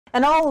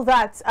And all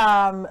that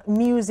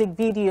music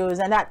videos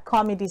and that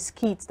comedy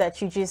skits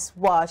that you just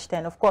watched,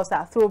 and of course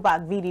that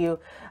throwback video,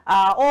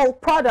 all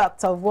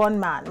products of one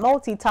man,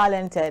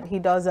 multi-talented. He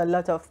does a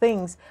lot of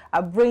things,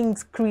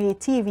 brings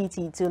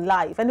creativity to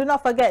life. And do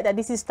not forget that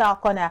this is Star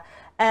Corner,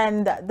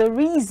 and the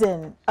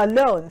reason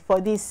alone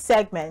for this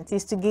segment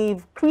is to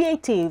give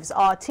creatives,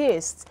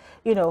 artists,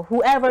 you know,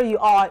 whoever you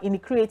are in the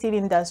creative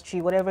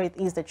industry, whatever it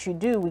is that you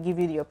do, we give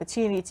you the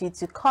opportunity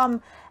to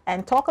come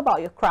and talk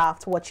about your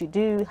craft, what you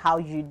do, how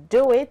you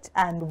do it,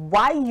 and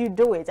why you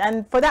do it.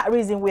 And for that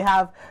reason, we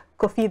have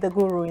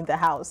Koffithaguru in the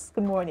house.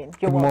 Good morning.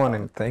 Good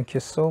morning. Thank you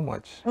so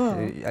much.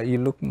 You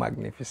look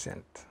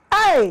magnificent.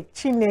 Hi,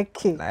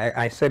 Chineke.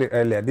 I said it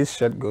earlier. This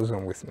shirt goes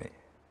on with me.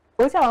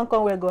 What's your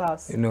uncle will go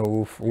house? You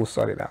know, we'll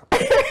sort it out.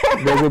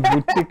 There's a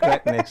boutique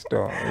right next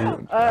door.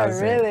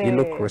 Really? You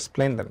look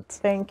resplendent.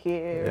 Thank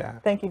you. Yeah.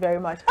 Thank you very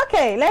much.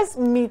 Okay, let's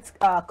meet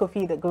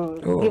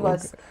Koffithaguru. Give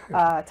us,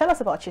 tell us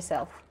about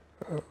yourself.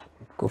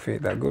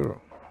 Koffithaguru.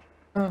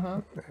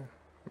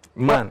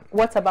 Man.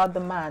 What about the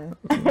man?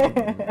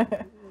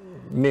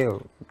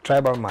 Male,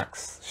 tribal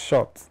marks,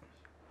 short,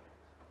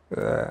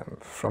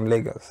 from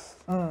Lagos,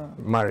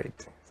 married,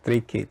 3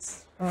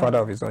 kids, father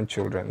of his own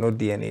children, no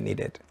DNA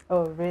needed.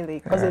 Oh, really?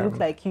 Because they look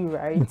like you,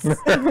 right?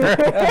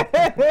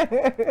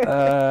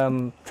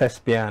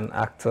 Thespian,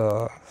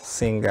 actor,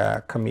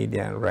 singer,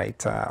 comedian,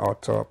 writer,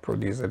 author,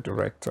 producer,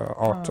 director,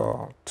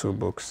 author, 2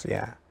 books,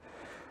 yeah.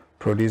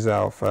 Producer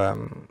of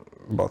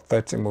about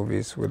 30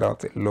 movies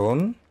without a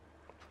loan.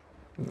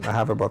 I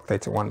have about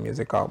 31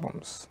 music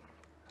albums.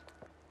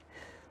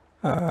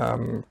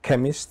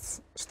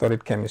 Chemist,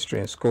 studied chemistry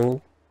in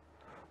school,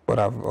 but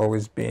I've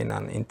always been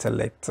an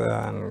intellect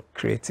and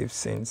creative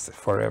since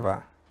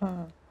forever.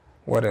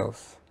 What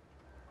else?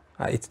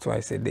 I eat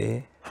twice a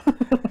day.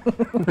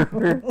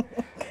 In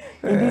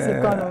this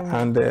economy.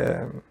 And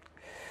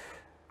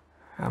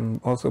I'm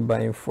also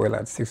buying fuel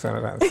at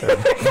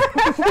 607.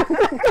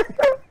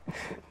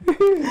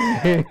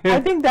 I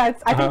think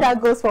that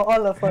goes for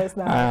all of us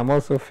now. I'm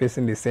also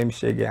facing the same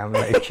shaggy. I'm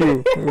like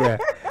you. Yeah.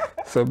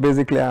 So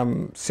basically,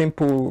 I'm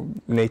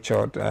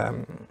simple-natured.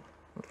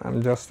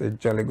 I'm just a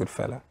jolly good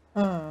fella.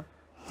 All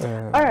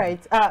right.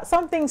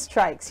 Something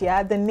strikes,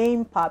 yeah? The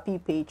name Papi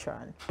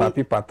Patron.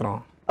 Papi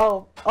Patron.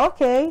 Oh,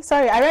 okay.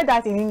 Sorry, I read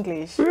that in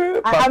English.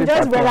 I'm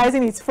just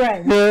realizing it's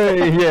French.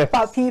 Yes.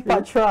 Papi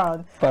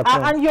Patron.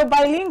 And you're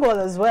bilingual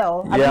as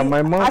well. Yeah, I mean,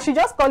 my mom. I should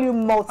just call you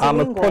multilingual. I'm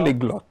a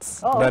polyglot.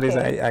 Oh, that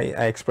okay. is,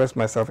 I express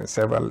myself in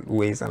several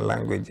ways and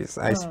languages.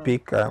 I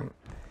speak.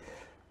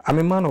 I'm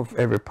a man of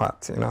every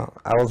part. You know,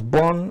 I was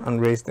born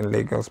and raised in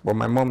Lagos, but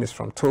my mom is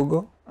from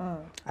Togo.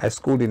 I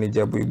schooled in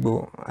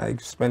Ijebu. I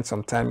spent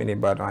some time in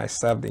Ibadan. I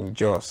served in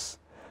Jos.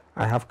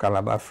 I have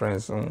Calabar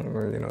friends,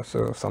 you know,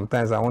 so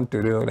sometimes I want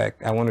to do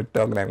I want to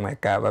talk like my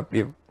Calabar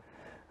people.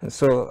 And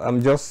so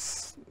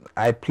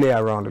I play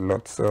around a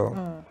lot. So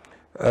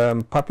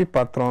Papi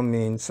Patron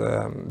means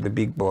the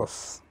big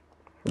boss.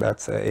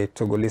 That's a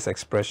Togolese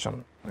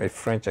expression, a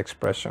French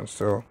expression.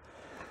 So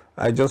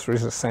I just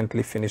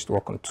recently finished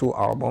work on 2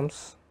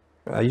 albums.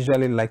 I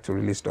usually like to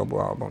release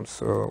double albums.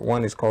 So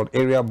one is called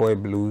Area Boy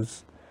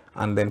Blues,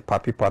 and then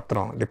Papi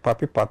Patron. The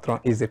Papi Patron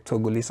is a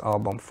Togolese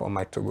album for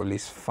my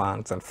Togolese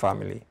fans and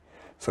family.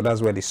 So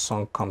that's where the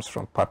song comes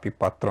from, Papi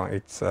Patron.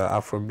 It's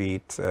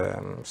Afrobeat,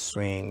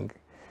 swing,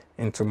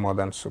 into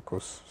modern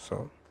soukous.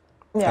 So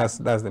yeah.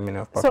 That's the meaning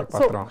of Papi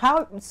Patron.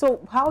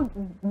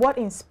 What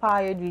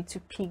inspired you to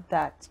pick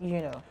that,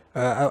 you know?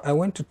 I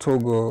went to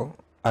Togo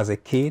as a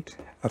kid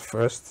at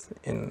first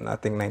in, I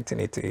think,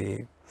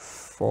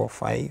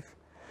 1984-5.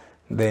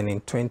 Then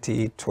in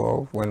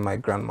 2012, when my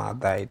grandma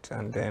died,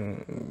 and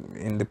then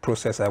in the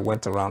process, I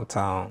went around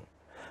town,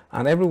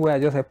 and everywhere I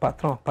just said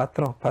patron,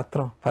 patron,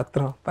 patron,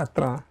 patron,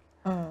 patron.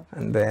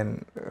 And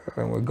then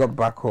when we got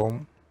back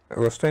home, it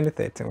was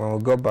 2013. When we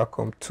got back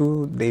home,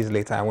 2 days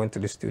later, I went to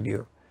the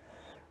studio,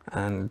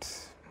 and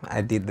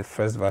I did the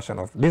first version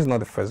of. This is not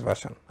the first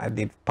version. I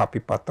did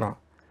Papi Patron.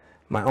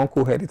 My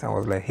uncle heard it and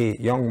was like, "Hey,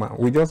 young man,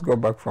 we just got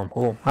back from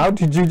home. How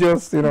did you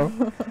just, you know?"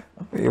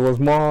 It was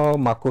more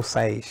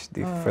Makosaish,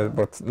 the first,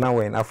 but now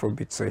we're in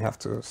Afrobeat, so you have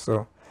to.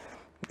 So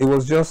it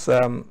was just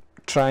I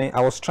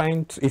was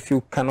trying to, if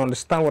you can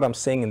understand what I'm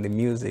saying in the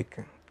music,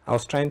 I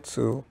was trying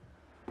to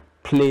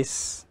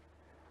place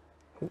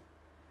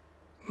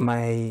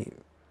my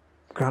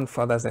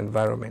grandfather's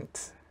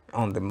environment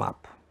on the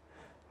map.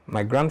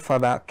 My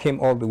grandfather came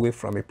all the way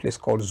from a place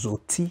called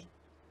Zoti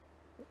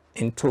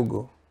in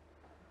Togo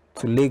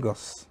to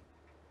Lagos.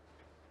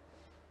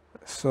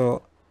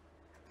 So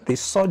the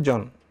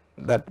sojourn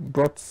that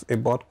brought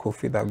about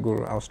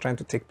Koffithaguru, I was trying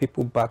to take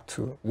people back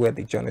to where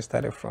the journey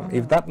started from.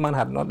 If that man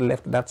had not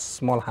left that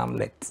small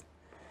hamlet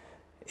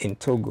in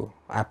Togo,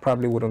 I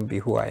probably wouldn't be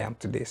who I am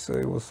today. So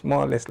it was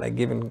more or less like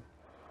giving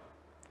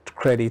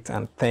credit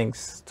and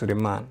thanks to the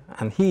man.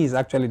 And he is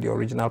actually the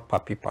original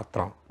Papi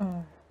Patron.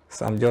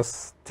 So I'm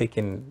just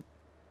taking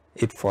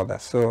it further.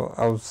 So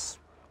I was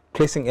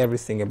placing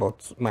everything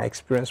about my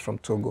experience from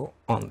Togo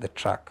on the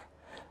track.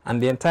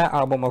 And the entire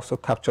album also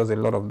captures a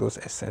lot of those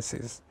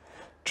essences,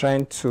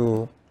 trying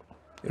to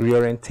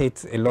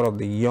reorientate a lot of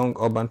the young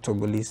urban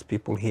Togolese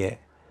people here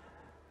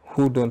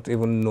who don't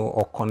even know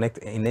or connect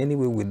in any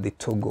way with the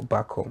Togo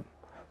back home,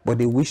 but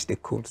they wish they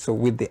could. So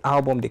with the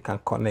album, they can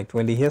connect.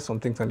 When they hear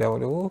something from there,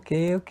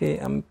 okay,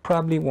 I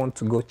probably want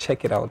to go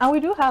check it out. And we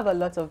do have a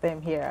lot of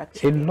them here,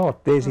 actually. A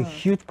lot. There's a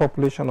huge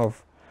population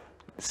of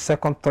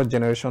second, third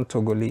generation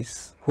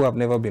Togolese who have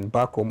never been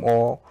back home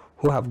or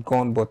who have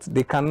gone, but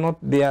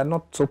they are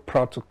not so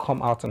proud to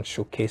come out and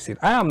showcase it.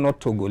 I am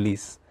not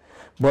Togolese,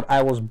 but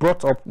I was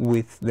brought up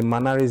with the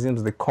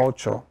mannerisms, the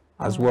culture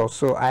as well.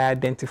 So I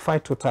identify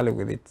totally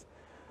with it.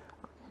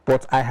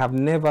 But I have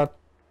never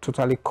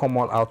totally come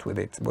all out with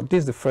it. But this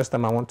is the first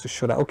time I want to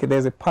show that, okay,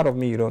 there's a part of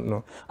me you don't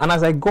know. And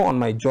as I go on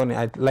my journey,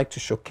 I'd like to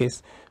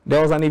showcase.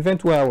 There was an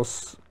event where I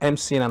was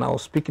emceeing and I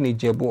was speaking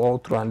Ijebu all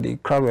through, and the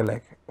crowd were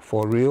like,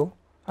 for real?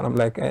 And I'm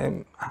like, yeah,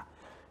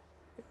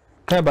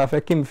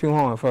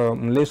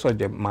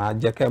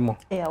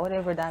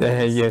 whatever that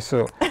is. Yeah,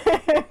 so,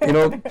 you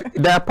know,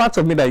 there are parts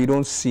of me that you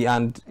don't see,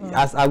 and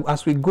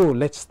as we go,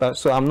 let's start.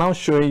 So I'm now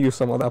showing you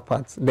some other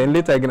parts. Then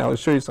later again, I will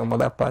show you some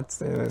other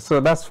parts. So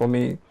that's, for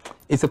me,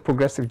 it's a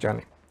progressive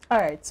journey. All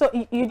right. So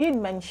you did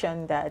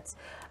mention that.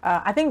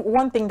 I think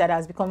one thing that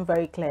has become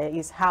very clear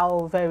is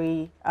how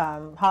many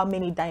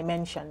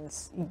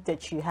dimensions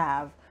that you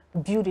have.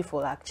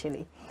 Beautiful,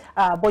 actually.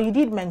 But you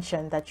did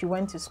mention that you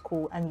went to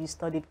school and you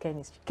studied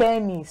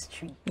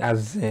chemistry.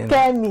 As in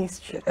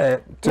chemistry.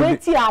 To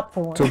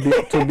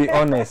be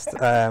honest,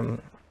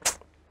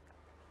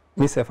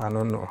 myself, I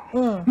don't know.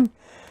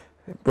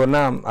 But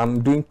now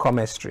I'm doing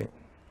chemistry.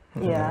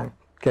 Yeah.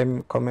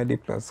 Comedy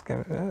plus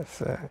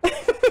chemistry.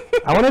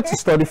 I wanted to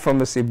study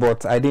pharmacy,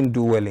 but I didn't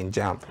do well in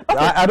JAMB. Okay.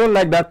 I don't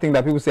like that thing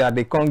that people say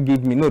they can't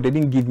give me. No, they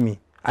didn't give me.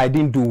 I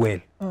didn't do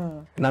well.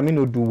 And I mean,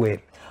 not do well.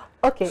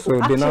 Okay, so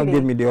actually, they now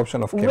gave me the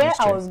option of chemistry. Where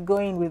I was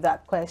going with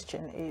that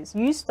question is,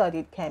 you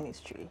studied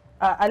chemistry.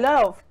 A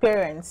lot of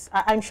parents,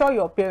 I'm sure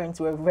your parents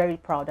were very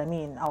proud. I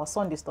mean, our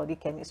son, they study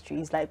chemistry.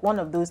 It's like one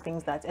of those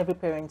things that every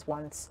parent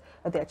wants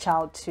their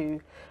child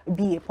to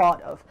be a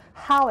part of.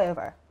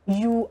 However,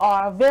 you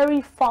are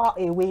very far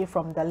away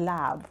from the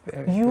lab.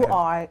 You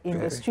are in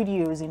the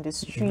studios, in the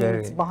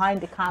streets, behind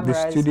the cameras.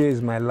 The studio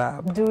is my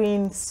lab.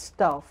 Doing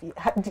stuff.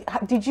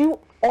 Did you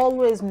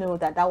always know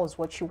that that was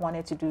what you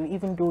wanted to do,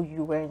 even though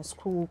you were in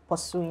school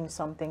pursuing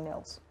something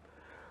else?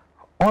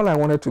 All I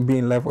wanted to be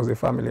in life was a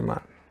family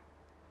man.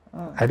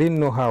 I didn't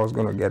know how I was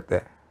going to get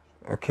there.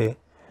 Okay.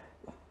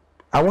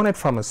 I wanted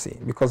pharmacy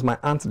because my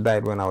aunt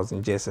died when I was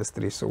in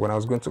JSS3. So when I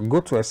was going to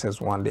go to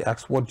SS1, they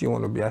asked, what do you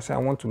want to be? I said, I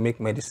want to make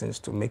medicines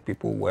to make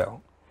people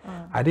well.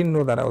 I didn't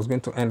know that I was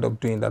going to end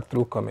up doing that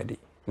through comedy,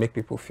 make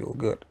people feel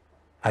good.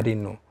 I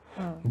didn't know.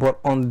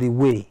 But on the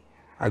way,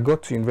 I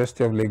got to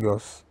University of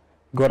Lagos,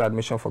 got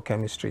admission for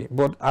chemistry.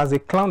 But as a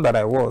clown that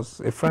I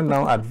was, a friend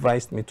now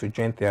advised me to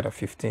join Theatre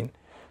 15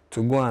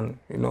 to go and,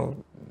 you know,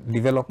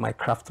 develop my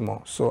craft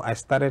more. So I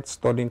started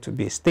studying to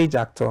be a stage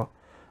actor.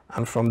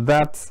 And from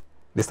that,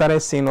 they started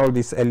seeing all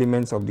these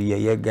elements of the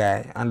yeah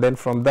guy. And then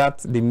from that,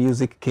 the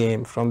music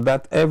came. From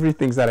that,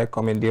 everything started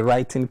coming. The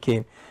writing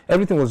came.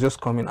 Everything was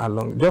just coming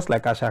along. Just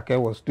like Ashake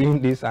was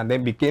doing this and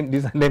then became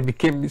this and then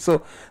became this.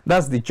 So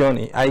that's the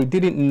journey. I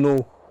didn't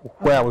know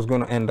where I was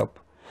going to end up.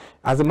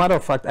 As a matter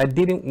of fact, I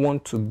didn't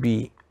want to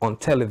be on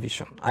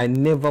television. I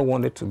never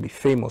wanted to be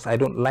famous. I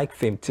don't like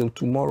fame till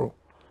tomorrow.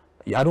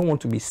 I don't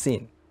want to be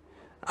seen.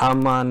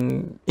 I'm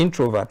an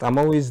introvert. I'm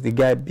always the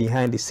guy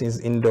behind the scenes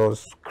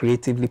indoors,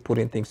 creatively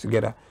putting things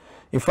together.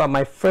 In fact,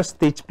 my first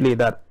stage play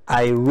that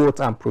I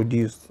wrote and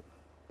produced,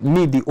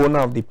 me, the owner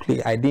of the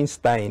play, I didn't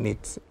star in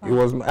it. It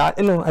was, I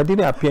didn't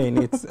appear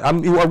in it.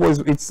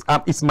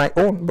 It's my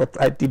own, but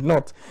I did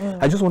not.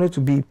 I just wanted to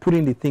be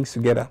putting the things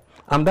together.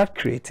 I'm that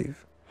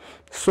creative.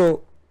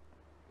 So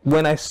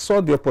when I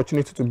saw the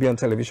opportunity to be on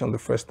television the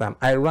first time,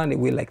 I ran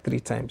away like 3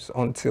 times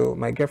until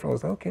my girlfriend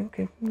was like,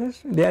 okay,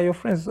 they are your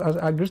friends.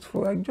 I'm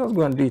grateful. I just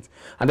go and do it.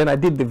 And then I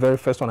did the very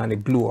first one and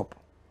it blew up.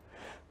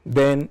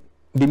 Then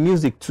the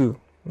music too.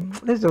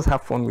 Let's just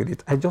have fun with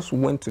it. I just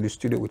went to the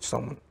studio with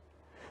someone.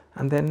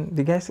 And then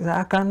the guy says,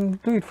 I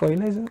can do it for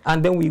you.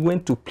 And then we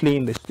went to play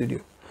in the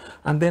studio.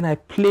 And then I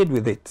played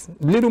with it.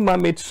 Little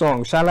Mermaid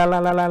song,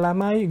 sha-la-la-la-la-la,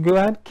 go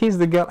ahead, kiss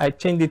the girl. I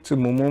changed it to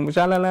mumu,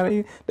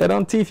 sha-la-la-la, they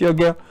don't thief your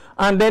girl.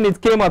 And then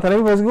it came out and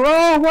everybody was,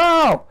 oh,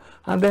 wow.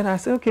 And then I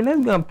said, okay,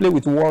 let's go and play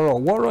with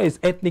Woro. Woro is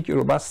ethnic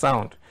Yoruba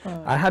sound.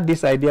 I had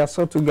this idea, I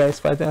saw 2 guys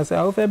fighting. I said,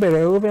 I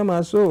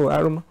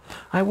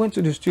went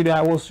to the studio,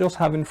 I was just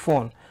having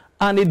fun.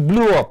 And it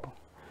blew up.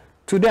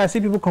 Today I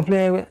see people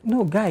complaining,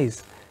 no,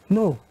 guys,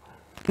 no.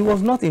 It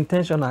was not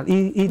intentional.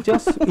 It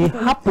just it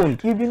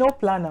happened. You be no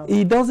planner.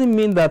 It doesn't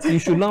mean that you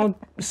should now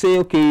say,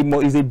 okay,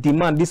 it's a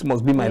demand. This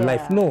must be my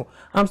life. No,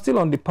 I'm still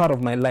on the part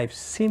of my life.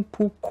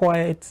 Simple,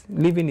 quiet,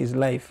 living his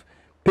life,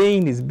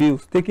 paying his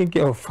bills, taking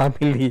care of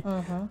family.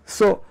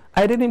 So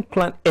I didn't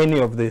plan any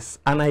of this,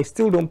 and I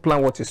still don't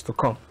plan what is to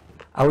come.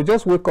 I will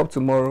just wake up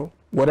tomorrow.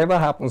 Whatever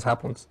happens,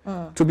 happens.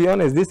 To be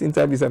honest, this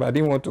interview, I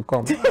didn't want to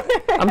come.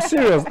 I'm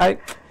serious.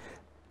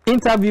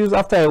 Interviews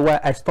after a while,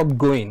 I stopped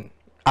going.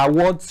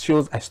 awards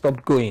shows, I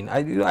stopped going.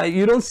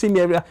 You don't see me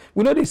every.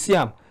 We know they see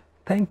them.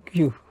 Thank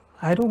you.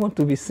 I don't want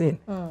to be seen.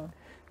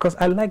 Because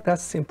I like that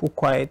simple,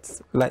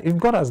 quiet. Like, if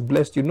God has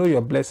blessed you, know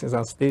your blessings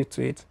and stay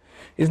to it.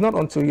 It's not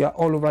until you're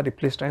all over the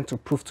place trying to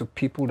prove to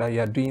people that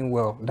you're doing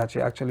well, that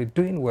you're actually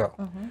doing well.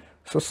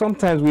 So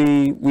sometimes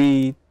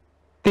we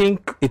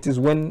think it is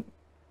when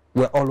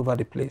we're all over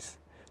the place.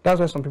 That's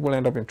why some people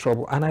end up in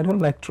trouble. And I don't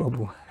like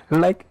trouble.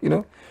 Like, you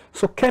know,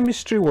 so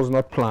chemistry was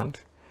not planned.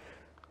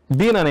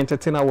 Being an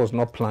entertainer was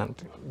not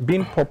planned.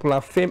 Being popular,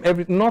 fame,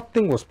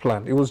 nothing was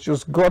planned. It was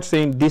just God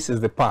saying, this is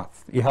the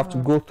path. You have to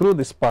go through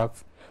this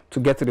path to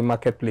get to the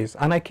marketplace.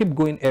 And I keep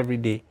going every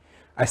day.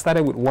 I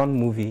started with one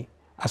movie.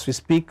 As we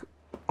speak,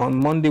 on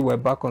Monday, we're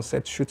back on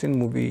set shooting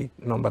movie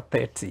number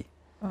 30.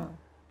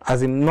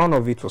 As in, none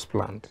of it was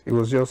planned. It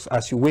was just,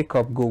 as you wake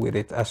up, go with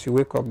it. As you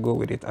wake up, go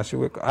with it. As you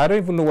wake up. I don't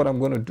even know what I'm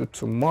going to do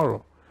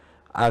tomorrow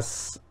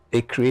as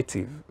a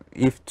creative.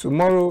 If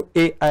tomorrow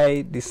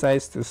AI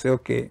decides to say,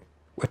 okay,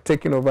 we're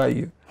taking over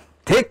you,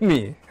 take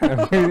me.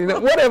 You know,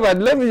 whatever,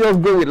 let me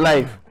just go with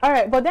life. All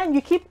right, but then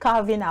you keep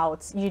carving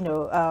out, you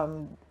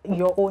know,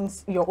 your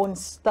own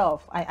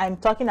stuff. I'm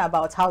talking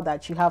about how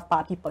that you have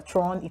Papi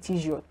Patron, it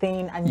is your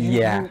thing, and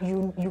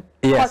you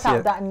cut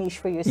out that niche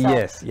for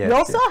yourself. You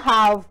also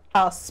have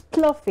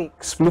Spluffix.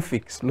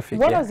 Spluffix.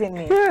 What does it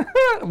mean?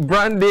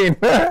 Branding.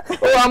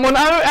 Oh, I'm on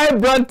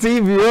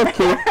iBrandTV.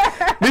 Okay.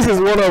 This is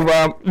one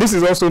of this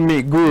is also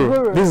me,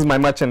 Guru. This is my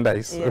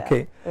merchandise.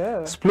 Okay.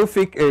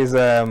 Spluffix is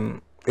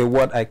a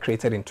word I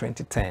created in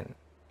 2010.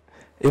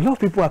 A lot of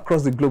people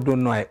across the globe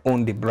don't know I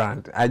own the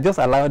brand. I just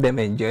allow them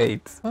enjoy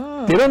it.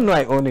 They don't know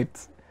I own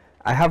it.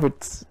 I have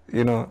it,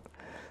 you know.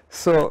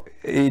 So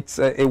it's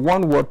a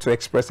one word to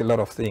express a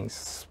lot of things.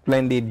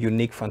 Splendid,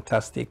 unique,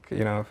 fantastic.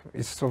 You know,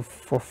 it's so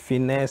for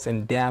finesse,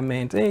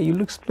 endearment. Hey, you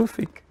look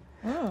Spluffix.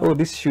 Oh,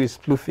 this shoe is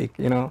Spluffix.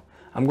 You know,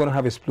 I'm going to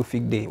have a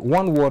Spluffix day.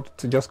 One word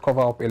to just cover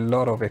up a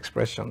lot of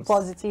expressions.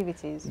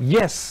 Positivities.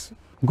 Yes.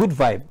 Good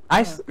vibe.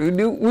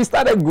 We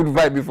started good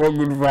vibe before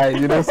good vibe,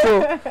 you know.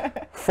 So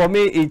for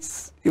me,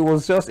 it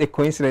was just a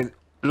coincidence.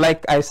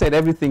 Like I said,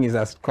 everything is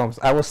as it comes.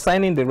 I was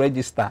signing the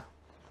register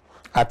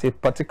at a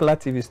particular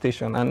TV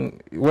station,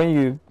 and when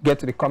you get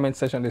to the comment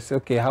section, they say,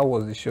 okay, how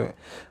was the show?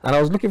 And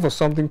I was looking for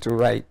something to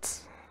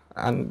write,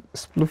 and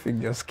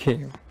Spluffix just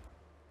came.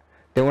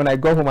 Then when I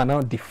got home, I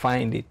now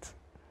defined it.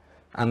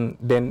 And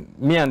then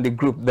me and the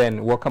group then,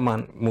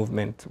 Workerman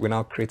Movement, we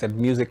now created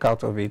music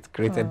out of it,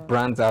 created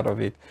brands out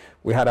of it.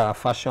 We had our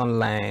fashion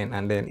line,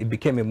 and then it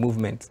became a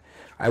movement.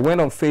 I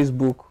went on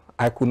Facebook,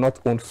 I could not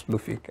own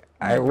Spluffix.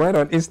 I went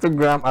on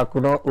Instagram, I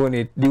could not own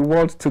it. The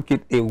world took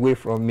it away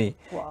from me.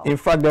 Wow. In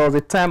fact, there was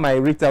a time I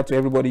reached out to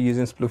everybody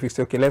using Spluffix,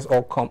 okay, let's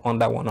all come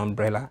under one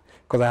umbrella,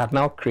 because I had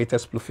now created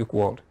Spluffix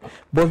World.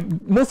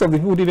 But most of the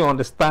people didn't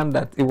understand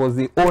that it was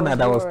the owner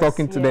that was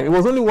talking to them. It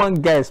was only one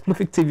guy,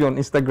 Spluffix TV on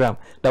Instagram,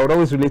 that would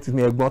always relate to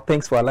me, well,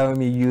 thanks for allowing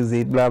me to use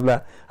it, blah,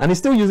 blah. And he's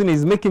still using it,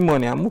 he's making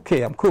money. I'm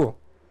okay, I'm cool.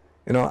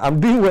 You know,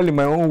 I'm doing well in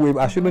my own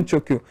way, I shouldn't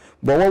choke you.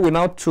 But what we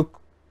now took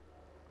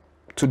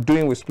to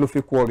doing with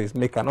Spluffix World is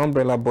make an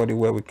umbrella body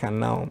where we can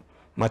now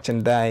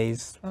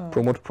merchandise,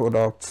 promote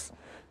products,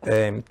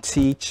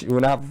 teach. We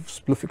will have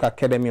Spluffix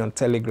Academy on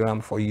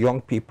Telegram for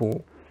young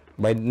people.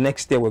 By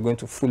next year, we're going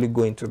to fully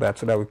go into that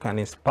so that we can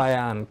inspire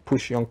and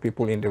push young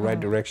people in the right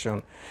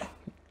direction.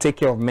 Take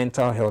care of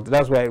mental health.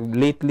 That's why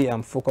lately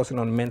I'm focusing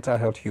on mental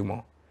health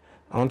humor.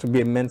 I want to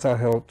be a mental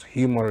health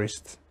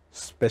humorist,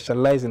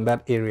 specialize in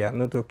that area.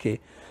 Not okay.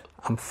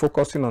 I'm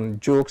focusing on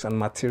jokes and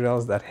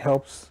materials that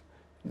helps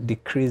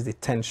decrease the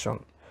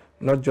tension,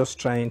 not just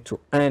trying to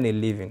earn a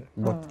living,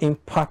 but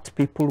impact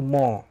people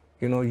more.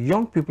 You know,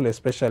 young people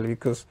especially,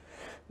 because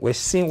we're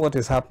seeing what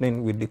is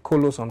happening with the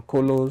colos on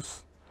colos,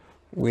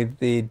 with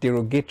the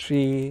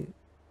derogatory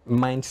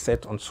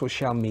mindset on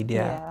social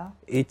media.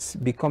 It's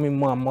becoming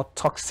more and more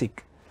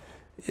toxic.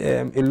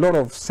 A lot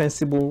of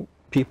sensible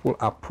people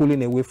are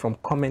pulling away from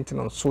commenting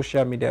on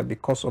social media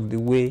because of the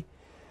way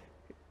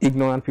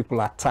ignorant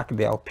people attack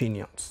their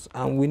opinions.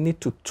 And we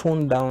need to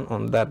tone down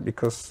on that,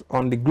 because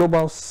on the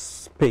global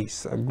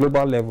space,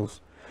 global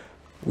levels,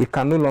 we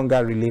can no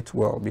longer relate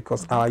well,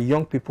 because our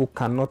young people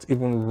cannot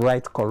even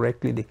write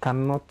correctly. They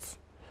cannot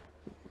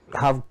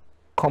have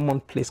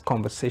commonplace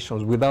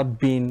conversations without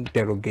being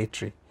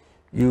derogatory.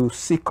 You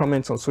see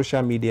comments on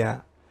social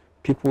media,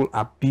 people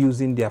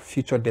abusing their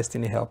future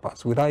destiny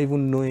helpers without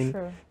even knowing.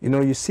 You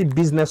know, you see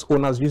business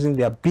owners using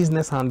their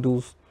business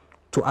handles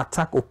to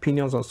attack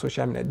opinions on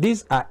social media.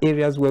 These are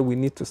areas where we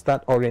need to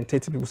start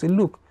orientating people. Say,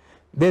 look,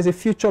 there's a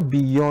future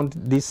beyond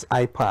these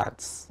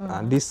iPads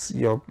and this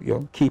your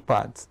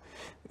keypads.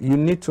 You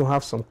need to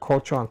have some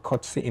culture and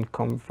courtesy in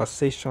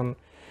conversation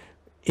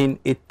in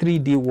a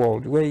 3D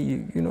world where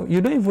you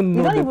don't even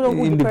know,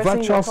 in the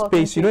virtual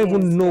space, you don't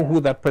even know who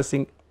that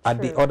person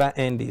at the other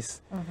end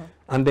is.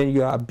 And then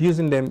you are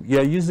abusing them. You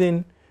are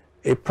using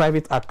a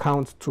private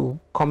account to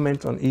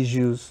comment on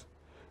issues.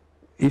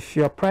 If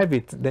you are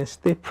private, then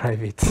stay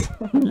private.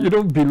 You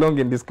don't belong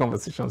in this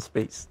conversation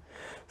space.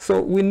 So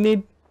we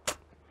need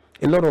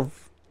a lot of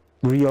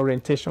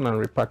reorientation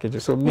and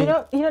repackaging. So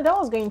you know that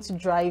was going to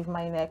drive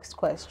my next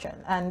question,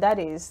 and that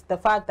is the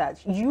fact that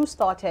you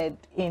started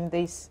in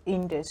this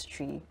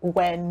industry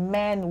when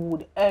men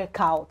would eke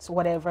out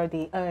whatever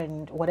they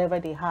earned, whatever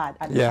they had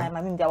at the time.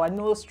 I mean, there were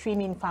no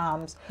streaming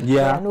farms,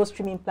 there were no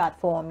streaming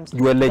platforms,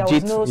 you were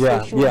legit. There was no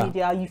social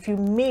media. If you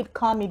made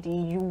comedy,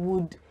 you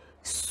would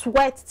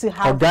sweat to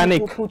have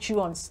people put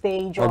you on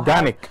stage, or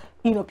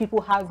you know, people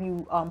have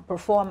you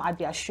perform at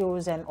their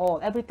shows and all.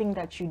 Everything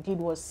that you did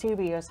was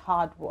serious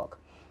hard work.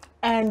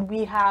 And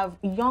we have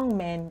young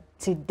men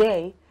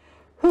today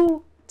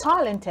who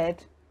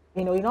talented,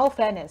 you know, in all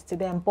fairness to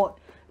them, but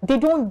they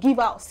don't give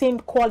out same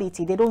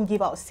quality. They don't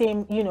give out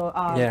same, you know,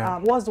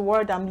 what's the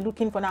word I'm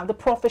looking for now? The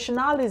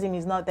professionalism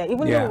is not there.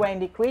 Even though we're in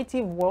the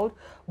creative world,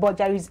 but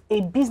there is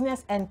a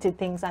business end to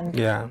things. And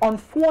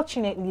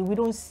unfortunately, we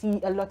don't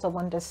see a lot of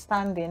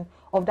understanding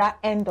of that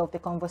end of the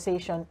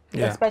conversation,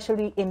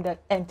 especially in the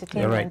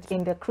entertainment,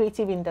 in the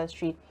creative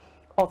industry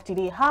of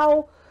today.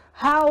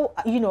 How,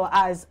 you know,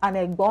 as an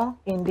Egbon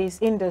in this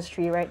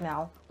industry right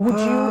now, would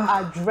you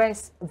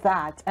address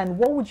that? And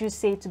what would you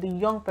say to the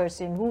young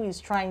person who is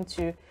trying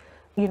to,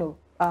 you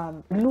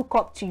know, look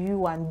up to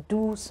you and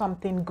do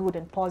something good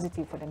and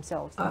positive for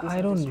themselves? I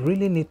don't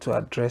really need to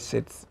address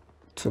it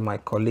to my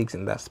colleagues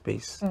in that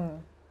space.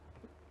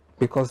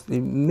 Because the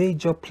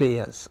major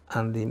players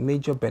and the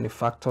major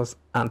benefactors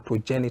and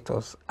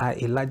progenitors are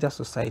a larger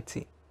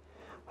society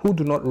who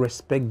do not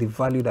respect the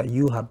value that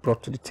you have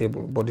brought to the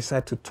table, but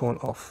decide to turn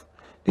off.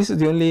 This is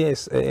the only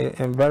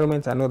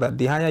environment I know that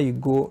the higher you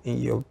go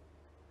in your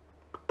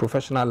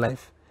professional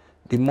life,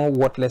 the more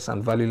worthless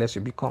and valueless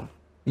you become.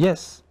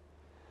 Yes,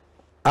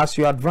 as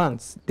you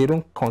advance, they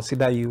don't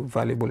consider you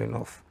valuable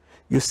enough.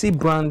 You see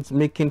brands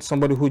making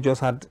somebody who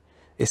just had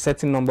a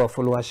certain number of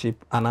followership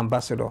an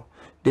ambassador.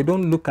 They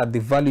don't look at the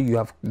value you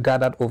have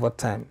gathered over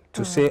time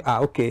to say,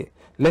 okay,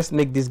 let's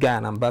make this guy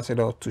an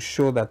ambassador to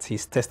show that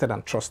he's tested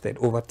and trusted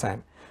over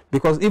time.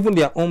 Because even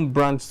their own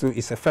brand too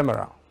is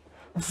ephemeral.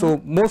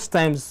 So most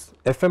times,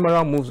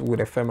 ephemeral moves with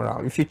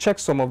ephemeral. If you check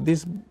some of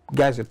these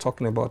guys you're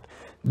talking about,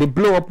 they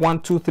blow up 1,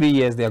 2, 3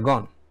 years, they're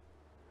gone.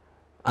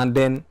 And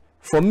then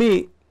for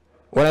me,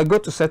 when I go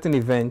to certain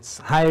events,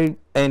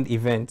 high-end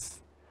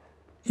events,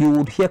 you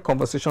would hear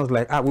conversations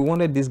like, we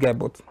wanted this guy,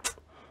 but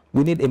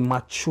we need a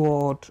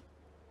matured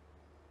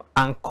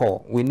anchor.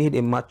 We need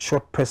a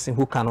matured person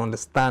who can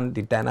understand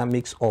the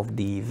dynamics of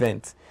the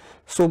event.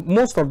 So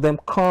most of them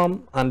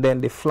come and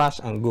then they flash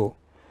and go.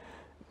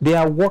 They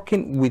are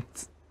working with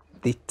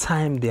the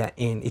time they are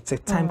in. It's a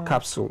time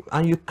capsule,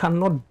 and you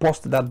cannot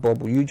burst that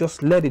bubble. You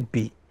just let it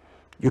be.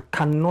 You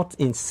cannot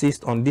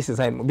insist on this is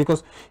how,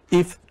 because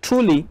if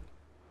truly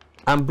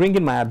I'm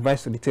bringing my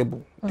advice to the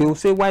table, they will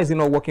say, why is it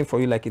not working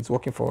for you like it's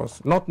working for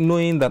us? Not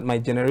knowing that my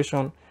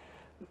generation,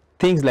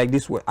 things like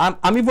this way.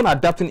 I'm even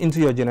adapting into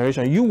your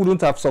generation. You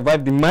wouldn't have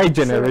survived in my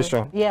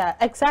generation. Yeah,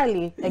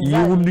 exactly.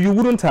 You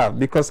wouldn't have,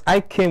 because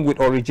I came with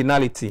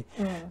originality.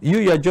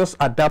 You're just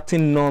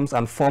adapting norms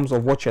and forms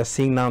of what you're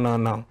seeing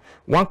now.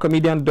 One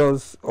comedian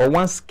does, or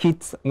one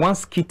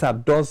skitter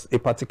does a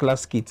particular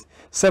skit.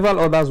 Several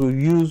others will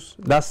use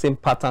that same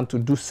pattern to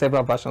do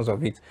several versions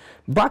of it.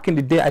 Back in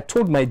the day, I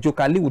told my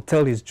joke. Ali would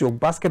tell his joke.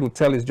 Basket would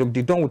tell his joke.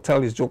 Didon would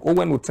tell his joke.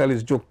 Owen would tell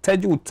his joke.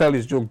 Teddy would tell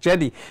his joke.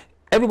 Jedi.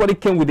 Everybody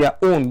came with their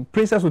own.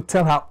 Princess would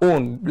tell her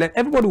own. Like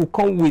everybody would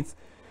come with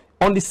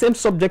on the same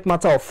subject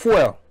matter of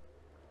fuel.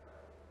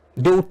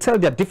 They would tell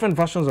their different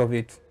versions of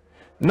it.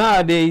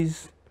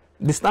 Nowadays,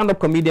 the stand-up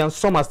comedians,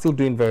 some are still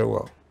doing very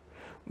well.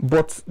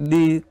 But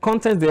the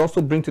content they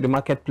also bring to the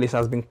marketplace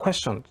has been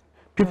questioned.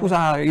 People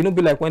say, you know,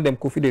 be like when them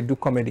Koffi, they do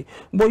comedy.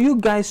 But you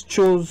guys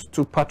chose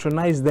to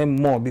patronize them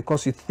more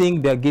because you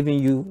think they're giving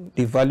you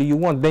the value you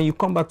want. Then you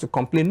come back to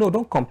complain. No,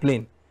 don't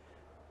complain.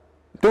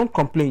 Don't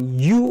complain.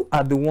 You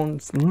are the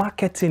ones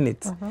marketing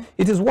it.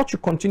 It is what you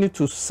continue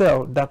to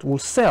sell that will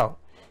sell.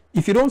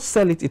 If you don't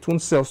sell it, it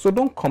won't sell. So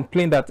don't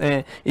complain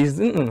that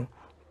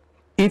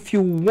if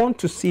you want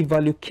to see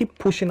value, keep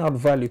pushing out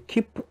value.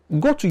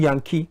 Go to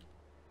Yankee.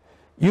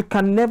 You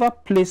can never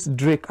place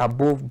Drake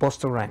above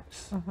Busta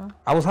Rhymes.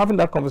 I was having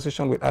that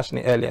conversation with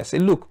Ashley earlier. I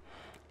said, look,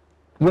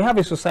 we have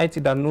a society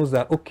that knows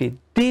that, okay,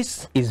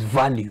 this is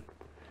value.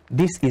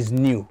 This is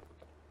new.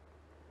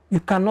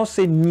 You cannot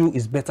say new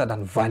is better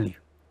than value.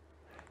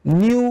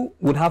 New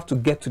would have to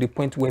get to the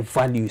point where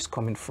value is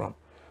coming from.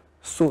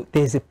 So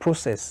there's a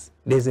process,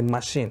 there's a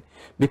machine,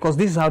 because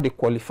this is how they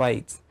qualify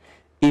it.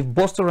 If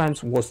Busta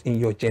Rhymes was in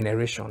your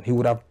generation, he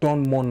would have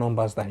done more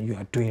numbers than you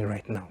are doing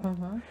right now.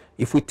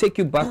 If we take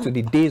you back to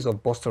the days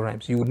of Busta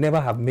Rhymes, you would never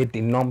have made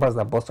the numbers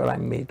that Busta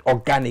Rhymes made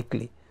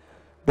organically.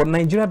 But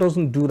Nigeria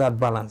doesn't do that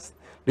balance.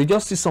 They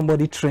just see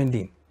somebody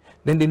trending.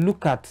 Then they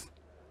look at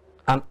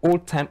an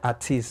old-time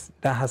artist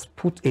that has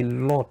put a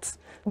lot,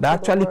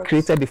 that actually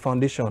created the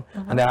foundation,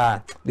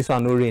 and this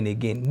one no rain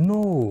again.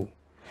 No.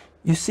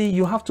 You see,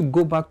 you have to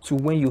go back to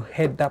when you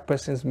heard that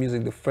person's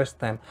music the first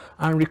time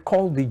and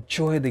recall the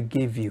joy they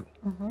gave you.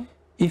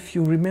 If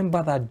you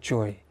remember that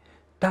joy,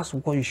 that's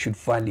what you should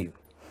value.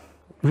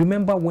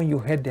 Remember when you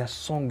heard their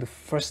song the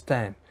first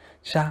time.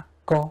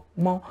 come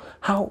on.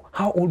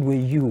 How old were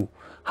you?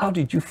 How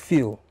did you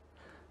feel?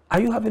 Are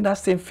you having that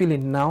same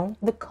feeling now?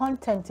 The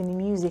content in the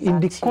music. In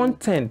the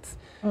content.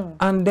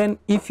 And then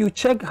if you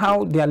check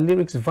how their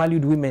lyrics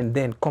valued women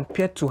then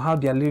compared to how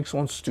their lyrics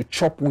wants to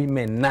chop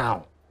women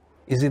now,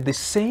 is it the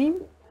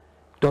same?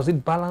 Does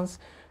it balance?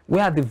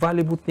 Where are the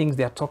valuable things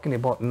they are talking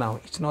about now?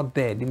 It's not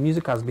there. The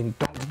music has been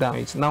dumped down.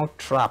 It's now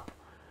trap,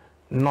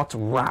 not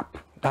rap.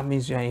 That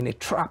means you are in a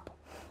trap.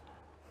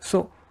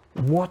 So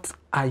what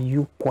are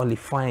you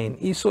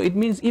qualifying? So it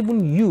means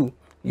even you,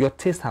 your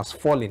taste has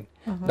fallen.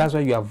 That's why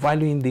you are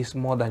valuing this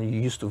more than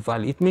you used to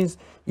value. It means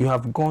you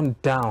have gone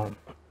down.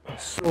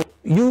 So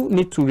you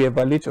need to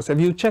reevaluate yourself.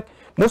 You check,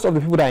 most of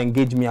the people that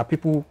engage me are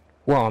people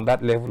who are on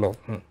that level of,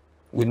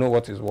 we know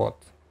what is what.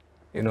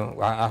 You know,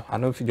 I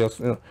don't know if you just,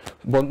 you know,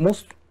 but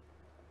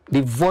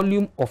the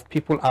volume of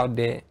people out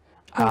there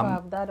who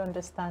have that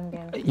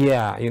understanding.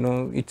 Yeah, you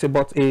know, it's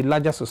about a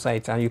larger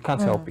society and you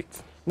can't help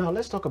it. Now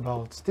let's talk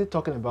about, still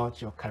talking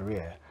about your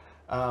career.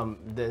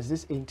 There's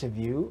this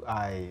interview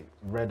I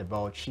read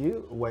about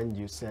you when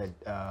you said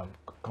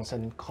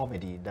concerning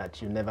comedy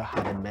that you never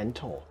had a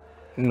mentor.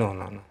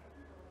 No,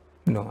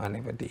 I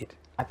never did.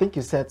 I think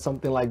you said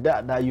something like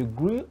that, that you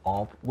grew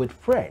up with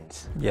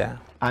friends. Yeah.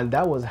 And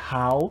that was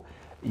how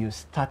you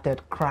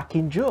started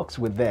cracking jokes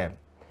with them.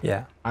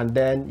 Yeah. And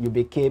then you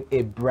became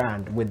a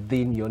brand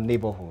within your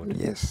neighborhood.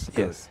 Yes,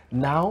 yes.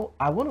 Now,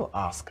 I want to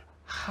ask,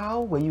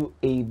 how were you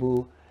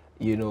able,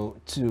 you know,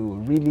 to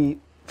really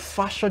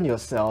fashion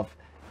yourself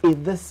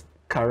in this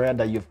career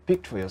that you've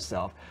picked for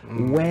yourself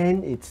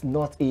when it's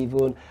not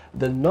even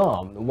the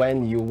norm?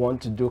 When you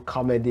want to do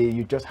comedy,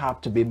 you just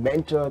have to be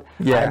mentored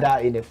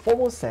either in a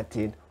formal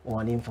setting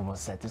or an informal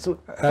setting. So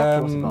talk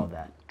to us about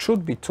that.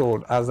 Truth be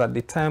told, as at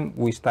the time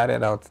we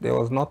started out, there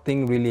was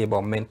nothing really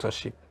about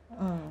mentorship.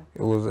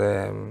 It was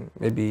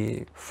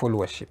maybe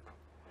followership.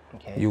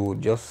 Okay. You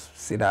would just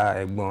sit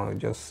there,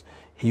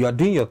 you are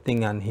doing your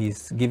thing and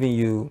he's giving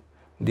you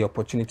the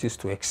opportunities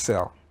to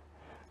excel.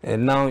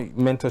 And now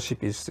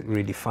mentorship is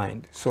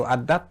redefined. So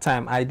at that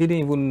time, I didn't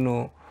even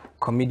know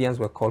comedians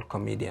were called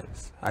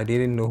comedians. I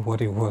didn't know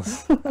what it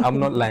was. I'm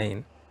not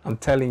lying. I'm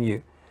telling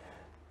you.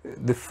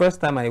 The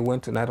first time I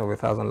went to Night of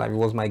 1,000 Live, it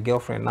was my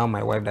girlfriend, now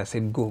my wife, that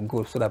said,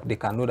 go, so that they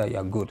can know that you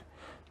are good.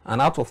 And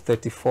out of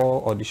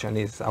 34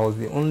 auditionees, I was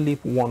the only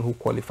one who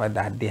qualified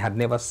that they had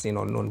never seen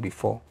or known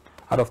before.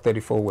 Out of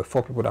 34, were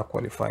 4 people that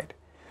qualified.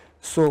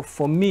 So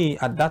for me,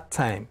 at that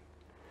time,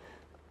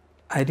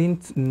 I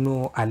didn't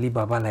know Ali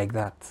Baba like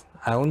that.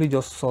 I only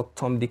just saw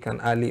Tom, Dick,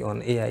 and Ali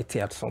on AIT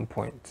at some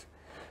point.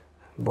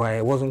 But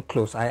I wasn't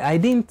close. I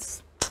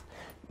didn't...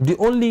 The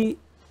only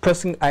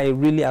person I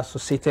really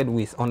associated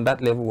with on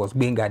that level was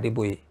Benga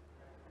Adeboye,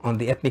 on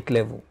the ethnic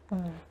level.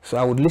 So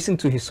I would listen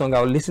to his song,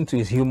 I would listen to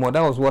his humor.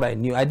 That was what I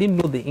knew. I didn't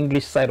know the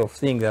English side of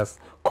things as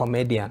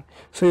comedian.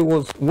 So it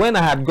was when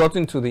I had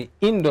gotten to the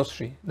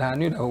industry that I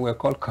knew that we were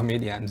called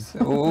comedians.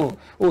 oh,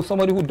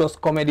 somebody who does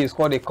comedy is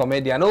called a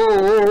comedian.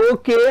 Oh,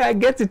 okay, I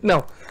get it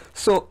now.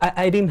 So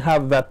I didn't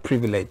have that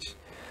privilege.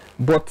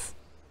 But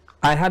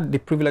I had the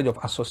privilege of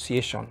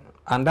association.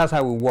 And that's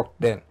how we worked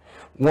then.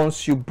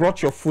 Once you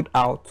brought your food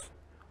out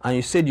and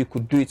you said you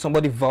could do it,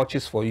 somebody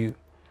vouches for you.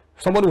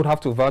 Somebody would have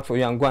to vouch for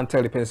you and go and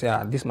tell the person,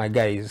 say, this my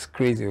guy is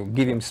crazy,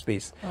 give him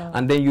space.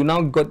 And then you now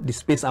got the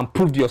space and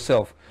proved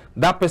yourself.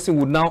 That person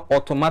would now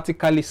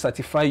automatically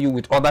certify you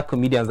with other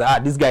comedians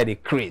that, this guy, they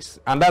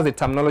craze. And that's the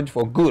terminology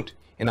for good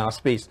in our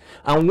space.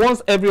 And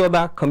once every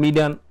other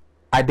comedian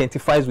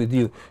identifies with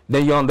you,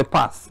 then you're on the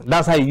path.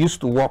 That's how it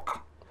used to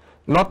work.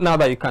 Not now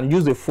that you can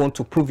use a phone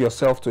to prove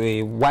yourself to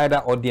a wider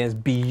audience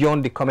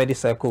beyond the comedy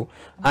circle.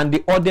 And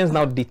the audience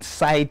now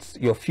decides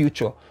your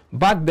future.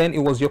 Back then, it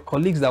was your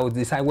colleagues that would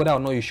decide whether or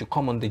not you should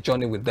come on the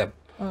journey with them.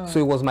 So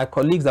it was my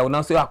colleagues that would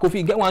now say,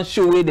 Koffi, get one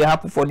show where they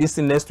happen for this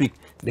thing next week.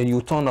 Then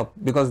you turn up,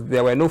 because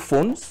there were no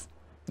phones.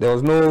 There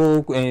was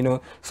no, you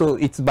know, so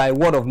it's by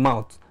word of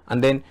mouth.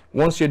 And then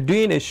once you're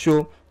doing a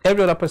show,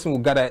 every other person will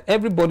gather.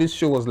 Everybody's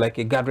show was like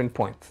a gathering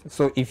point.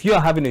 So if you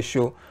are having a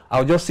show,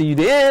 I'll just see you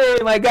there,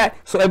 hey, my guy.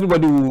 So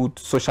everybody would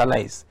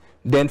socialize.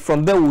 Then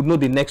from there, we would know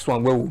the next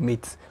one where we'll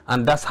meet.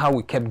 And that's how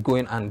we kept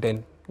going and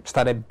then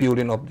started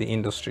building up the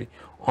industry.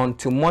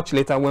 Until much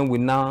later when we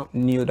now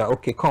knew that,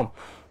 okay, come.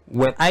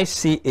 When I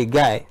see a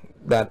guy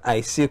that I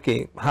see,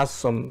 okay, has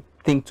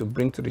something to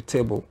bring to the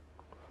table,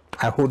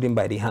 I hold him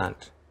by the hand,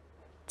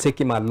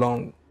 take him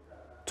along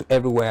to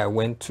everywhere I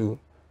went to,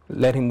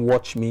 let him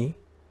watch me,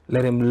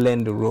 let him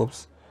learn the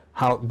ropes.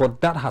 But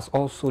that has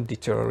also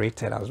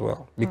deteriorated as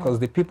well, because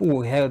the people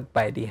who held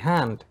by the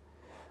hand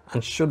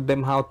and showed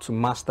them how to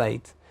master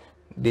it,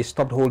 they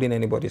stopped holding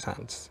anybody's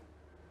hands.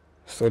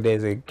 So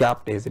there's a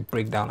gap, there's a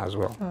breakdown as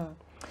well.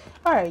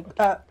 All right.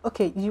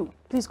 Okay, you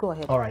please go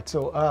ahead. All right.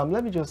 So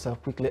let me just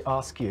quickly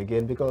ask you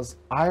again, because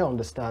I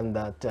understand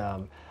that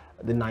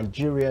the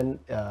Nigerian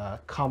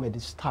comedy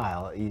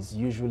style is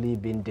usually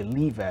being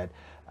delivered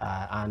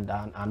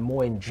and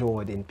more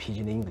enjoyed in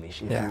Pidgin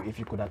English, if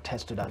you could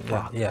attest to that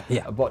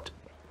fact. But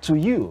to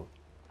you,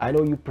 I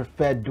know you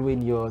prefer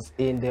doing yours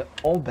in the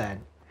urban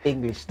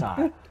English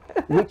style.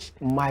 which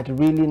might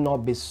really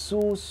not be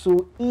so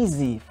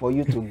easy for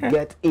you to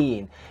get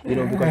in, you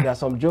know, because there are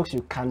some jokes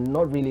you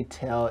cannot really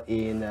tell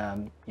in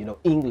you know,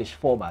 English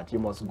format. You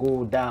must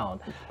go down.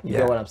 You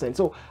get what I'm saying?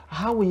 So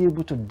how were you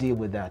able to deal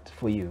with that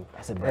for you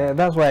as a brand?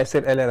 That's why I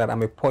said earlier that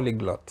I'm a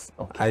polyglot.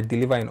 Okay. I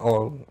deliver in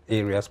all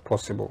areas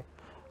possible.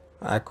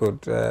 I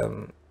could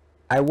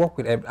I work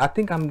with I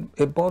think I'm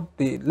about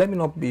the, let me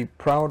not be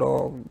proud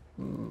or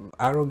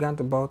arrogant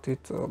about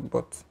it,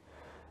 but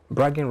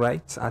bragging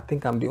rights, I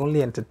think I'm the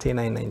only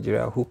entertainer in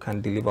Nigeria who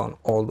can deliver on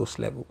all those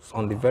levels,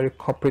 on the very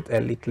corporate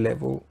elite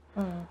level,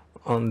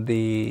 on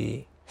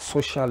the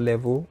social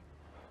level,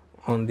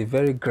 on the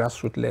very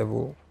grassroots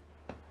level.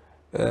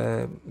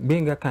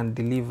 Benga can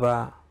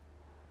deliver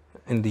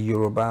in the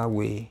Yoruba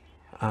way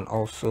and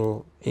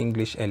also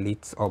English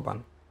elite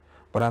urban.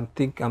 But I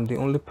think I'm the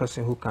only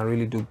person who can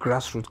really do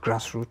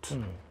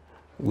grassroots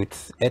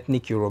with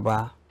ethnic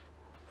Yoruba,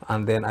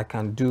 and then I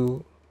can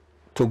do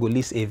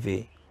Togolese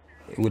Eve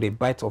with a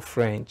bite of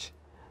French.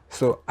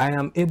 So I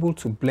am able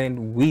to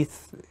blend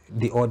with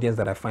the audience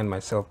that I find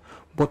myself.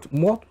 But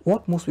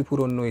what most people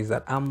don't know is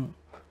that I'm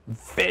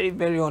very,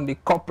 very on the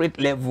corporate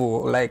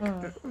level, like,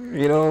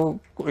 you know,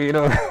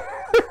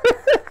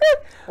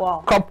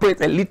 wow. Corporate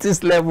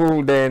elitist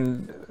level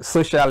than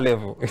social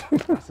level.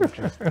 That's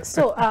interesting.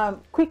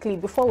 So quickly,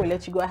 before we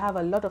let you go, I have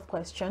a lot of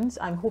questions.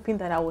 I'm hoping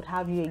that I would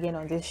have you again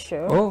on this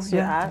show. Oh,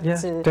 yeah,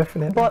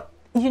 definitely. But,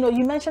 you know,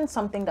 you mentioned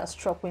something that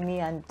struck with me,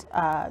 and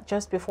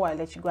just before I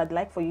let you go, I'd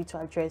like for you to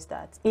address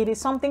that. It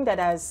is something that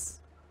has,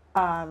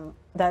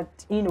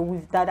 that, you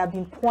know, that have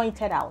been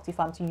pointed out, if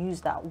I'm to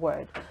use that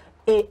word,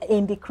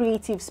 in the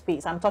creative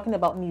space. I'm talking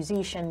about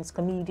musicians,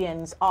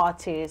 comedians,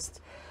 artists.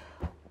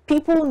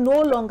 People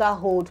no longer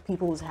hold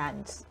people's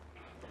hands.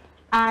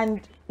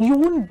 And you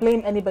wouldn't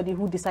blame anybody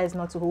who decides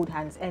not to hold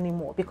hands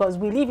anymore, because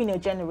we live in a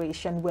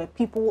generation where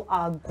people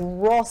are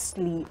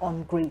grossly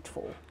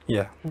ungrateful.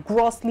 Yeah.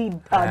 Grossly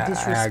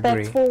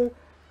disrespectful.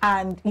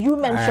 And you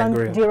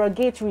mentioned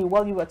derogatory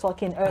while you were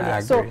talking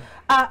earlier. So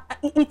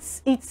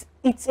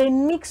it's a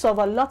mix of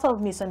a lot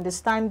of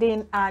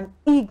misunderstanding and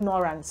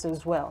ignorance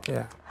as well.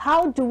 Yeah.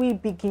 How do we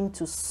begin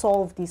to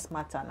solve this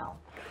matter now?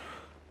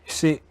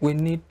 See, we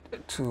need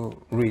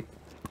to read.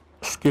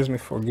 Excuse me,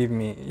 forgive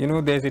me. You know,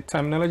 there's a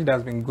terminology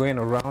that's been going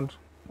around,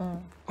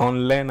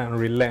 unlearn and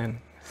relearn.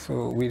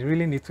 So we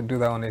really need to do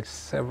that on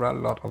a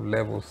lot of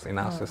levels in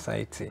our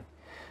society.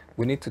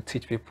 We need to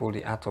teach people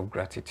the art of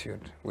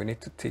gratitude. We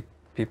need to teach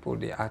people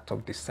the art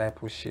of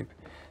discipleship,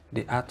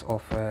 the art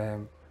of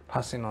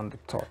passing on the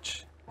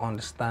torch,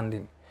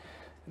 understanding.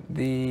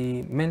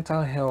 The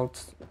mental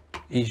health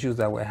issues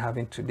that we're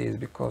having today is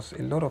because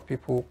a lot of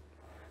people,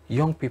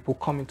 young people,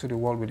 come into the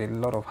world with a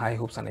lot of high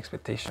hopes and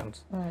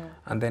expectations.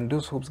 And then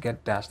those hopes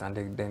get dashed, and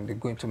then they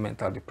go into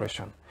mental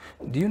depression.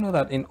 Do you know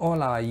that in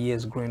all our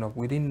years growing up,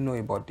 we didn't know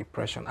about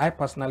depression? I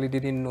personally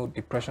didn't know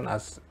depression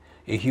as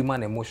a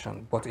human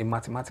emotion, but a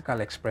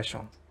mathematical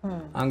expression,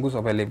 angles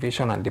of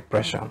elevation and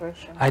depression.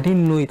 I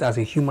didn't know it as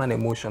a human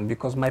emotion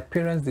because my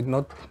parents did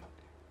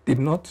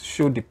not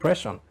show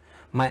depression.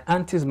 My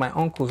aunties, my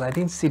uncles, I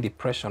didn't see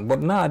depression. But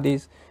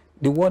nowadays,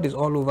 the word is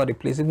all over the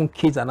place. Even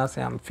kids are now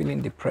saying, I'm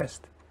feeling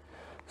depressed.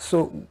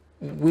 So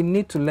we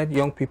need to let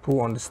young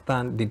people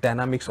understand the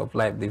dynamics of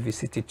life, the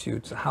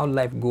vicissitudes, how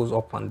life goes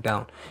up and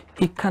down.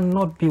 It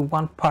cannot be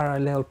one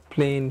parallel,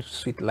 plain,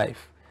 sweet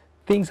life.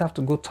 Things have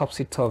to go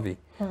topsy-turvy.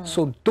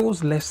 So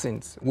those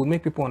lessons will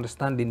make people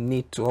understand the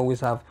need to always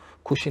have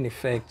cushion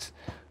effects,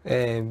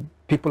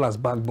 people as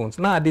backbones.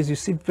 Nowadays, you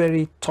see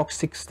very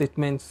toxic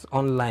statements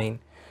online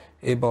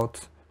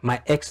about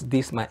my ex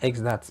this, my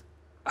ex that.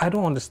 I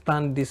don't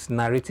understand this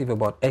narrative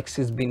about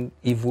exes being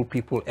evil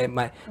people.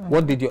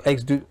 What did your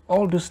ex do?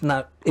 All those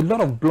a lot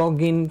of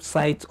blogging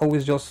sites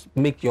always just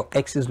make your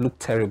exes look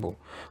terrible.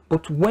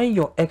 But when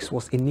your ex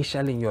was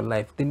initially in your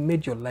life, they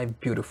made your life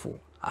beautiful.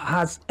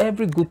 Has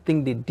every good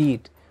thing they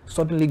did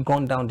suddenly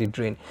gone down the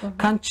drain?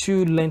 Can't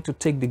you learn to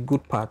take the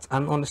good parts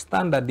and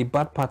understand that the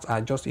bad parts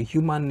are just a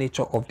human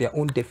nature of their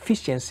own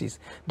deficiencies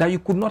that you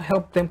could not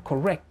help them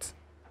correct?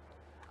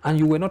 And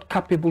you were not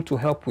capable to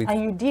help with.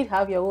 And you did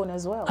have your own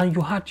as well. And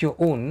you had your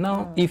own.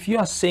 Now, if you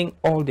are saying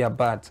all their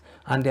bads,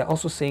 and they're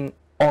also saying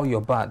all your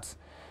bads,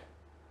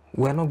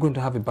 we're not going to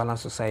have a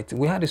balanced society.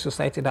 We had a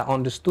society that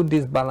understood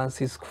these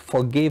balances,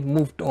 forgave,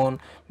 moved on,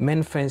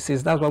 mend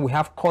fences. That's why we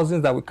have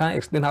cousins that we can't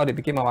explain how they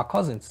became our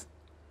cousins.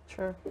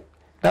 Sure.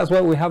 That's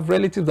why we have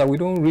relatives that we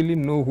don't really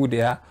know who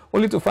they are,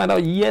 only to find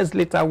out years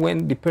later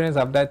when the parents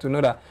have died to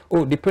know that,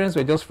 oh, the parents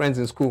were just friends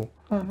in school,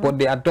 but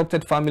they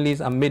adopted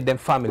families and made them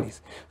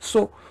families.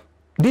 So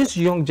this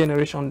young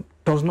generation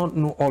does not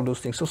know all those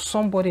things. So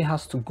somebody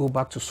has to go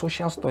back to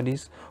social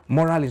studies,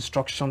 moral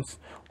instructions,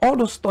 all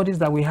those studies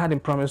that we had in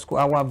primary school.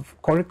 Our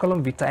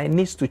curriculum vitae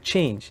needs to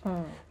change.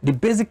 The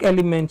basic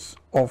elements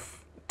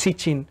of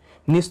teaching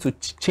needs to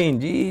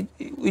change.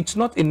 It's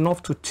not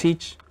enough to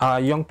teach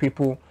our young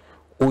people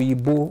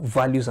Oyibo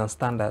values and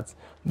standards,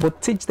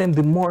 but teach them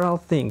the moral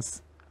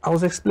things. I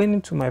was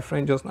explaining to my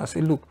friend just now, I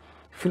said, look,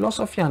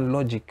 philosophy and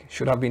logic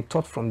should have been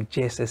taught from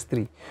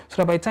JSS3. So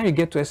that by the time you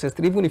get to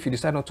SS3, even if you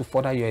decide not to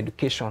further your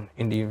education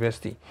in the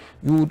university,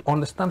 you would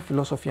understand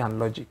philosophy and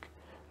logic.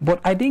 But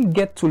I didn't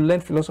get to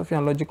learn philosophy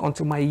and logic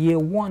until my year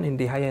 1 in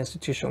the higher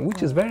institution,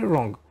 which is very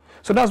wrong.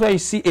 So that's why you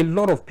see a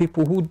lot of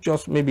people who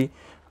just maybe,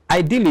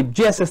 ideally,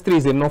 JSS3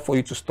 is enough for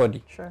you to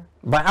study. Sure.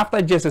 But after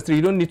JSS3,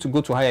 you don't need to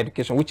go to higher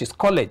education, which is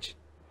college.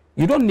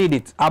 You don't need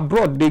it.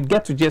 Abroad, they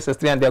get to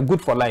JSS3 and they're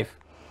good for life.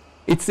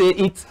 It's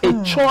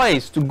a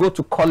choice to go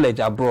to college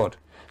abroad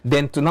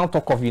than to now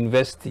talk of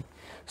university.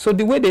 So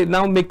the way they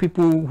now make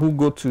people who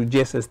go to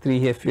JSS3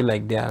 here feel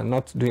like they are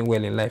not doing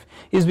well in life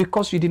is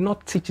because you did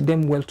not teach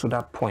them well to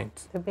that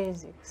point. The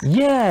basics.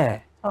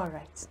 Yeah. All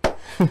right.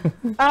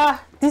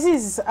 This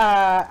is,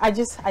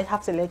 I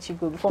have to let you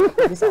go before my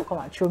producer will come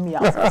and throw me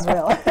out as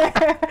well.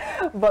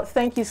 But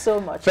thank you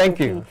so much. Thank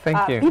you.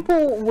 Thank you.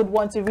 People would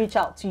want to reach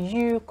out to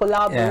you,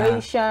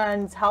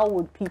 collaborations. Yeah. How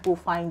would people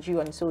find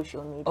you on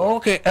social media?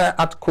 Okay,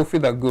 at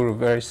Koffithaguru,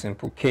 very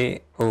simple.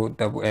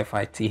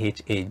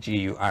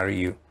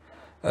 Koffithaguru.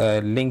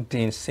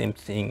 LinkedIn, same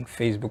thing.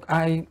 Facebook.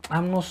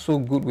 I'm not so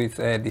good with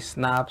the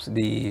snaps,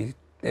 the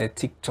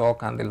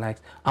TikTok and the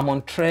likes. I'm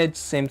on Threads,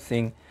 same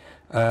thing.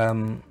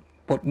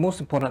 But most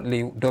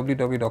importantly,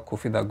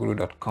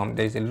 www.koffithaguru.com.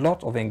 There's a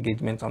lot of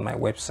engagement on my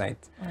website.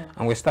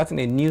 And we're starting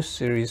a new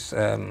series,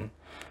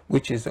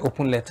 which is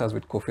Open Letters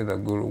with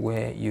Koffithaguru,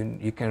 where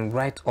you can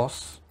write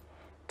us,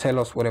 tell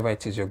us whatever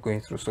it is you're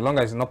going through, so long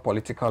as it's not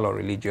political or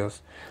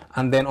religious.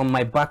 And then on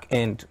my back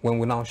end, when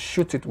we now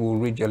shoot it, we'll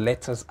read your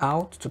letters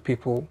out to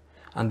people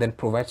and then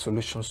provide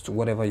solutions to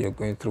whatever you're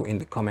going through in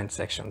the comment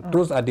section.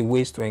 Those are the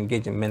ways to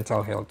engage in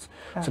mental health,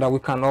 so that we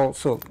can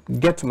also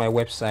get to my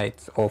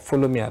website or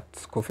follow me at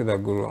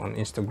Koffithaguru on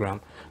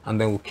Instagram, and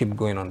then we'll keep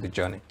going on the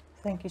journey.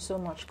 Thank you so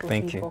much,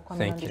 Koffi, for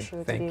coming on the show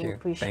today. We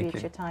appreciate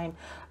your time.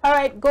 All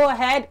right, go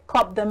ahead,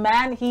 cop the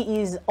man.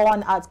 He is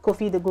on at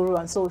Koffithaguru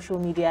on social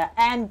media,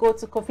 and go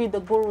to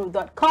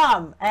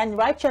koffithaguru.com and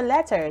write your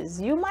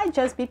letters. You might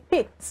just be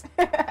picked.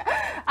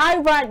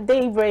 iBrand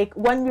Daybreak.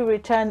 When we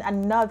return,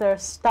 another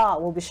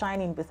star will be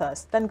shining with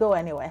us. Don't go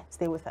anywhere.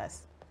 Stay with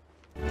us.